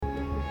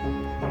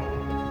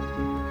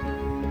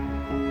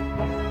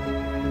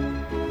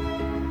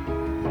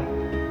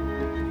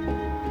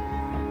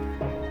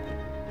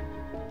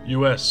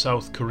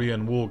US-South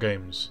Korean war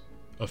games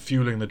are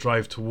fueling the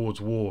drive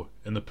towards war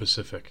in the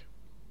Pacific.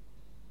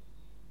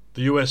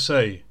 The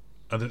USA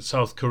and its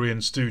South Korean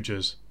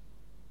stooges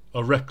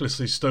are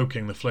recklessly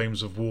stoking the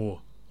flames of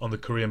war on the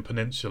Korean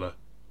peninsula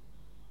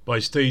by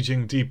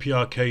staging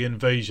DPRK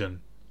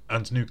invasion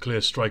and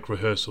nuclear strike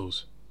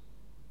rehearsals.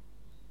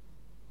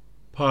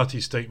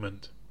 Party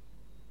statement.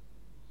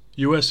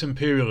 US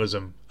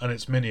imperialism and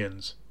its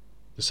minions,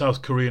 the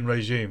South Korean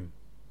regime,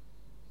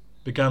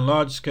 began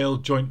large-scale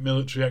joint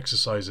military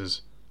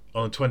exercises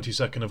on the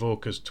 22nd of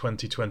August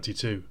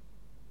 2022,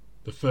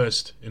 the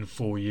first in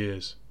 4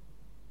 years.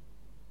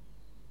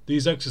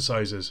 These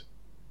exercises,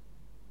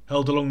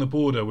 held along the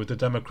border with the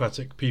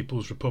Democratic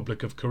People's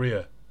Republic of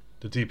Korea,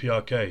 the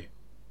DPRK,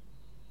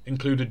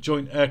 included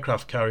joint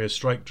aircraft carrier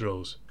strike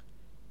drills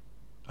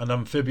and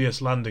amphibious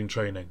landing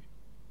training,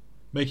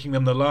 making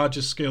them the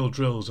largest scale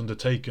drills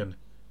undertaken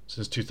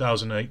since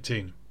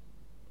 2018,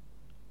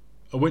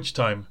 at which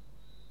time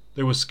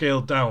they were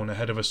scaled down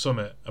ahead of a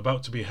summit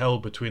about to be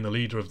held between the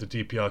leader of the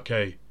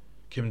DPRK,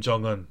 Kim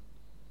Jong-un,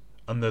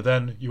 and the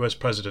then US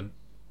President,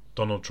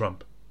 Donald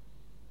Trump.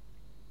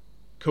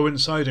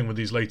 Coinciding with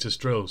these latest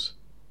drills,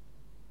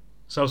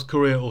 South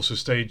Korea also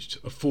staged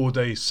a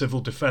 4-day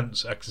civil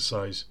defence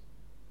exercise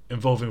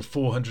involving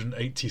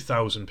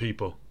 480,000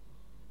 people.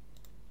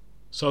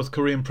 South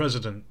Korean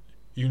President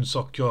Yoon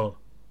Suk-yeol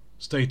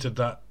stated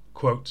that,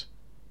 quote,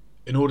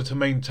 "In order to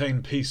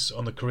maintain peace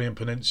on the Korean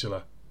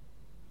peninsula,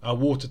 our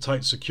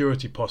watertight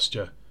security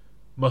posture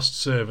must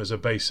serve as a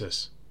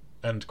basis,"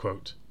 end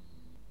quote.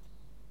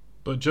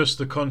 But just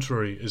the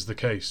contrary is the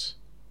case.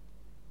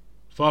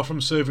 Far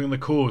from serving the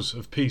cause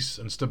of peace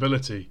and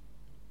stability,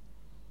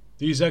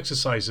 these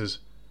exercises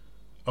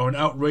are an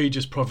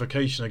outrageous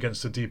provocation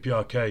against the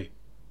DPRK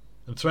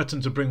and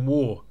threaten to bring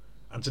war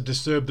and to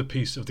disturb the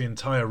peace of the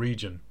entire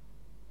region.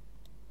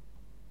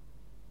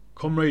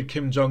 Comrade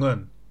Kim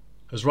Jong-un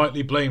has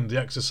rightly blamed the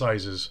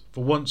exercises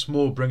for once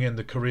more bringing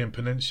the Korean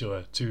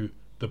peninsula to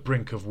the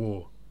brink of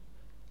war,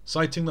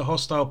 citing the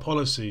hostile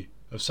policy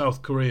of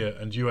South Korea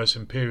and US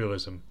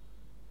imperialism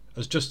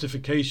as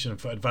justification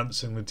for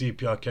advancing the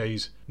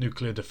DPRK's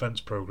nuclear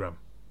defence programme.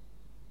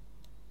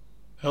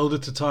 Held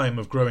at a time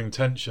of growing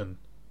tension,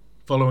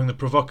 following the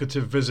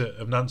provocative visit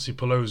of Nancy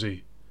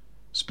Pelosi,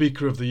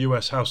 Speaker of the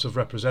US House of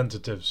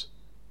Representatives,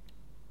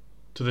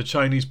 to the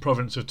Chinese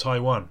province of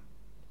Taiwan,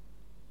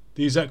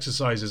 these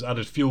exercises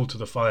added fuel to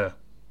the fire,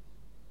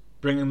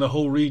 bringing the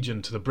whole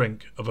region to the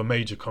brink of a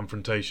major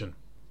confrontation.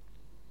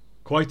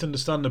 Quite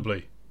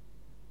understandably,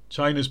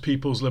 China's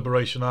People's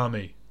Liberation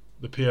Army,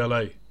 the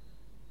PLA,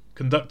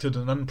 conducted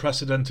an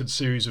unprecedented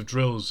series of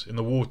drills in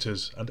the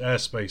waters and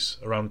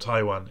airspace around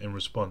Taiwan in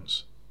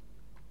response.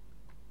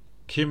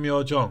 Kim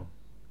Yo-jong,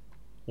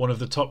 one of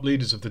the top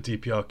leaders of the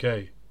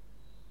DPRK,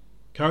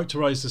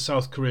 characterised the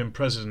South Korean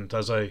president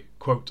as a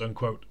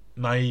quote-unquote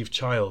naive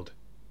child,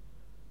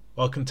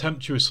 while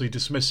contemptuously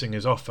dismissing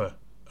his offer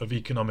of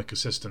economic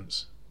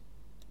assistance.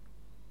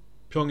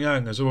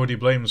 Pyongyang has already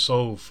blamed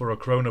Seoul for a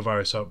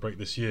coronavirus outbreak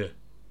this year,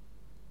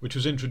 which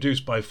was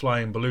introduced by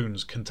flying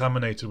balloons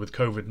contaminated with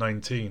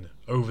COVID-19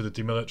 over the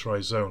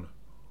demilitarised zone.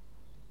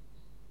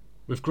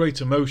 With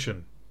great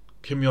emotion,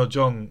 Kim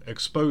Yo-jong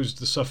exposed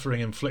the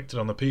suffering inflicted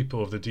on the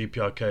people of the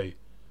DPRK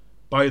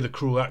by the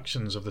cruel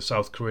actions of the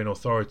South Korean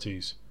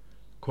authorities.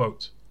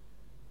 Quote,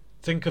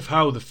 "Think of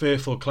how the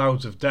fearful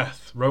clouds of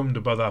death roamed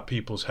above our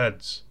people's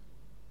heads.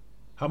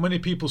 How many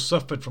people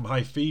suffered from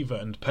high fever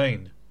and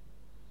pain,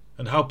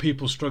 and how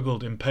people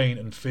struggled in pain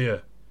and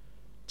fear,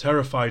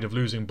 terrified of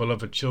losing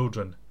beloved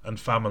children and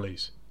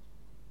families."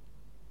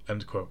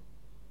 End quote.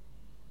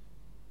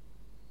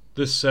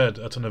 This said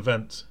at an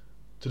event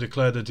to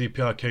declare the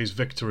DPRK's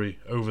victory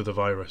over the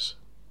virus.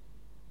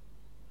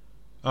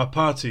 Our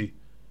party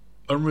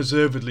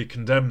unreservedly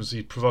condemns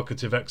these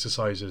provocative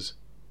exercises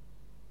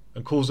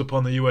and calls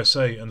upon the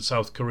USA and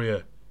South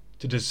Korea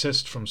to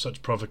desist from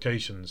such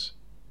provocations,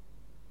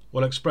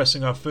 while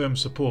expressing our firm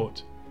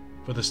support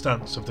for the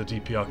stance of the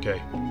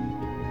DPRK.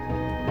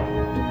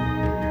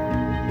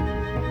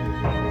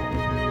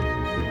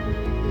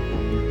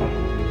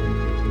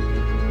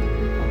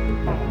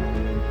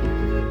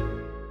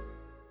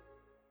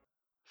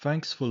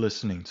 Thanks for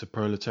listening to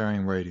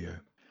Proletarian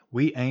Radio.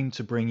 We aim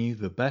to bring you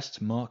the best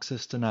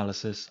Marxist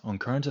analysis on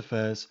current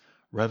affairs,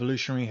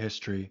 revolutionary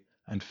history,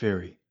 and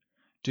theory.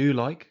 Do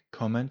like,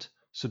 comment,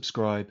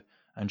 subscribe,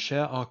 and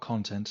share our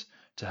content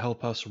to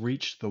help us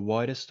reach the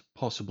widest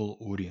possible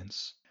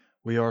audience.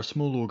 We are a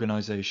small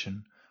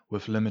organization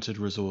with limited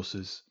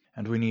resources,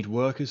 and we need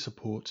workers'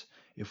 support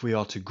if we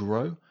are to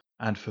grow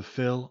and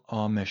fulfill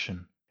our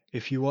mission.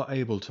 If you are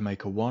able to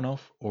make a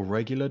one-off or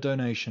regular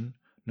donation,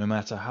 no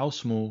matter how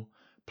small,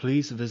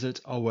 please visit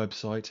our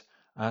website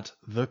at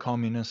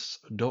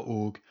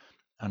thecommunists.org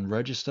and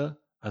register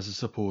as a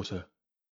supporter.